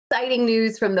Exciting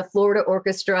news from the Florida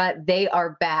Orchestra. They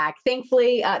are back.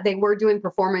 Thankfully, they were doing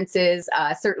performances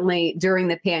certainly during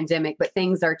the pandemic, but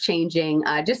things are changing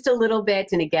just a little bit.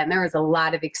 And again, there is a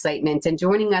lot of excitement. And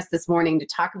joining us this morning to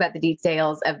talk about the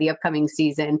details of the upcoming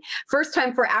season, first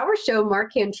time for our show,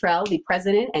 Mark Cantrell, the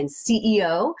president and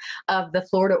CEO of the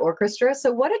Florida Orchestra.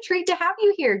 So what a treat to have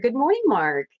you here. Good morning,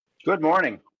 Mark. Good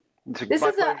morning. It's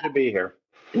my pleasure to be here.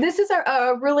 This is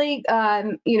a really,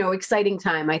 exciting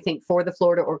time, I think, for the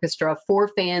Florida Orchestra, for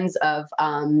fans of,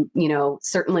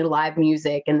 certainly live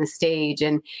music and the stage.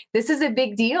 And this is a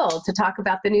big deal to talk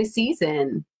about the new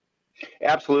season.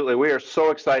 Absolutely. We are so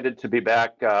excited to be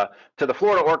back to the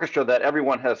Florida Orchestra that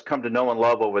everyone has come to know and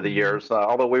love over the years.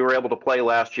 Although we were able to play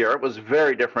last year, it was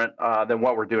very different than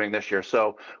what we're doing this year.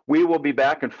 So we will be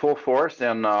back in full force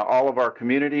in all of our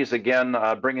communities, again,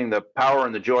 bringing the power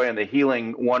and the joy and the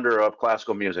healing wonder of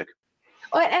classical music.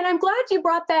 And I'm glad you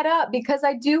brought that up because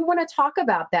I do want to talk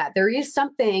about that. There is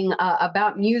something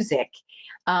about music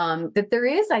that there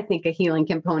is, I think, a healing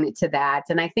component to that.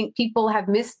 And I think people have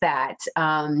missed that.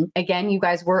 Again, you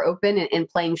guys were open and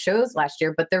playing shows last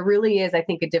year, but there really is, I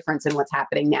think, a difference in what's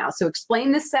happening now. So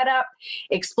explain the setup,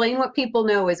 explain what people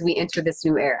know as we enter this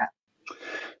new era.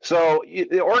 So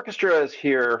the orchestra is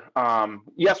here.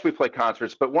 Yes, we play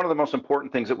concerts, but one of the most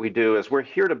important things that we do is we're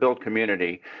here to build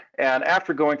community. And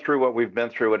after going through what we've been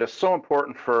through, it is so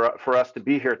important for us to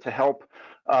be here to help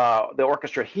the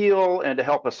orchestra heal and to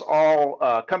help us all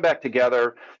come back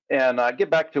together and get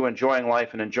back to enjoying life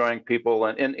and enjoying people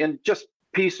and just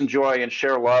peace and joy and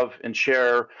share love and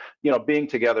share, being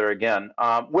together again.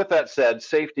 With that said,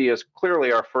 safety is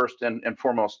clearly our first and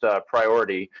foremost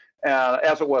priority.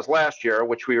 As it was last year,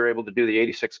 which we were able to do the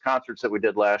 86 concerts that we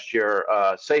did last year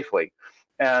safely.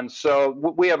 And so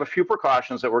we have a few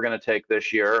precautions that we're going to take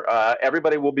this year.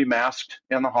 Everybody will be masked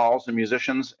in the halls, the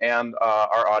musicians and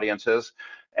our audiences.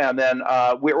 And then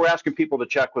we're asking people to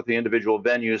check with the individual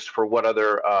venues for what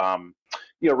other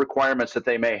requirements that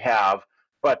they may have.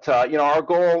 But our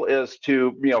goal is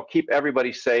to keep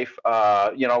everybody safe.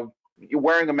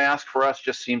 Wearing a mask for us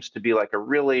just seems to be like a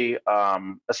really a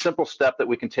simple step that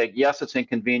we can take. Yes, it's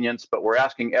inconvenience, but we're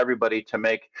asking everybody to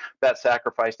make that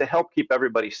sacrifice to help keep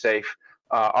everybody safe,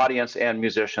 audience and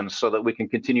musicians, so that we can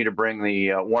continue to bring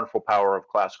the wonderful power of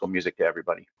classical music to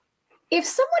everybody. If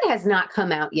someone has not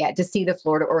come out yet to see the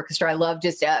Florida Orchestra, I love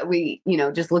just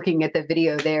just looking at the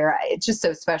video there. It's just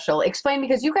so special. Explain,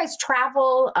 because you guys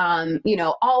travel,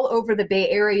 all over the Bay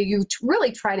Area. You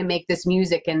really try to make this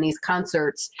music and these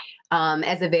concerts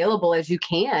as available as you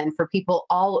can for people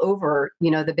all over,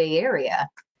 the Bay Area.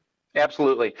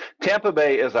 Absolutely. Tampa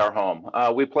Bay is our home.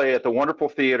 We play at the wonderful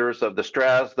theaters of the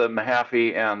Straz, the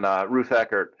Mahaffey, and Ruth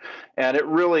Eckert. And it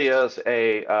really is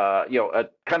a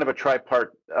kind of a tripart,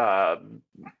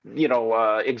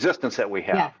 existence that we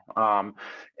have. Yeah.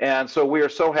 And so we are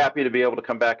so happy to be able to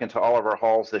come back into all of our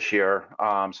halls this year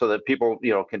so that people,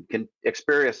 can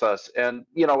experience us. And,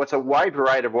 it's a wide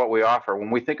variety of what we offer. When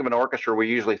we think of an orchestra, we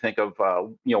usually think of,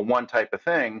 one type of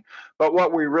thing. But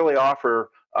what we really offer,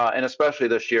 and especially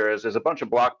this year, is a bunch of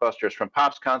blockbusters, from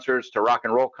pops concerts to rock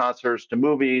and roll concerts to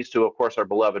movies to, of course, our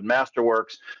beloved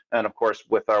masterworks, and of course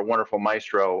with our wonderful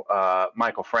maestro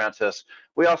Michael Francis.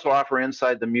 We also offer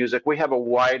inside the music. We have a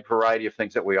wide variety of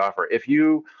things that we offer. If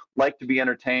you like to be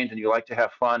entertained and you like to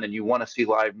have fun and you want to see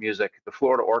live music, the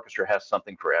Florida Orchestra has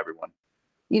something for everyone.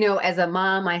 As a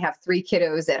mom, I have 3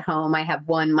 kiddos at home. I have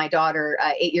my daughter,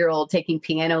 8-year-old, taking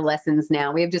piano lessons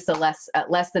now. We have just less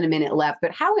than a minute left.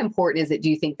 But how important is it, do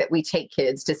you think, that we take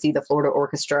kids to see the Florida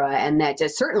Orchestra, and that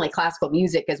just certainly classical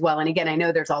music as well? And again, I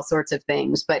know there's all sorts of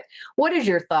things, but what is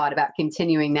your thought about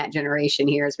continuing that generation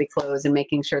here as we close and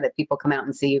making sure that people come out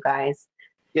and see you guys?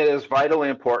 It is vitally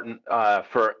important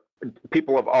for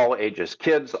people of all ages,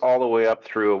 kids all the way up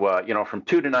through, from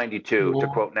 2 to 92, to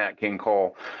quote Nat King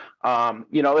Cole.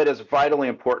 It is vitally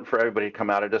important for everybody to come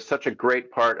out. It is such a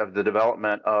great part of the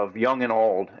development of young and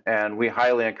old, and we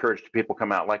highly encourage people to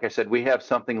come out. Like I said, we have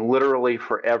something literally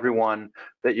for everyone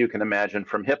that you can imagine,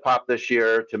 from hip hop this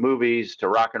year to movies to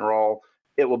rock and roll.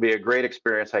 It will be a great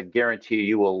experience. I guarantee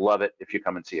you will love it if you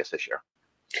come and see us this year.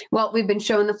 Well, we've been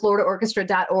showing the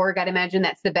FloridaOrchestra.org. I'd imagine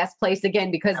that's the best place,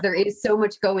 again, because there is so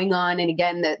much going on. And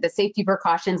again, the safety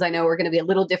precautions, I know, are going to be a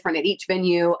little different at each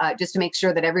venue, just to make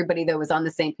sure that everybody, though, is on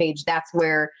the same page. That's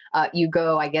where you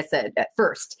go, I guess, at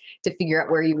first, to figure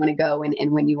out where you want to go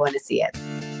and when you want to see it.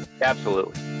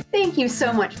 Absolutely. Thank you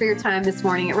so much for your time this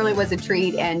morning. It really was a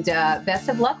treat, and best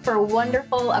of luck for a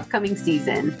wonderful upcoming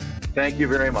season. Thank you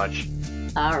very much.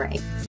 All right.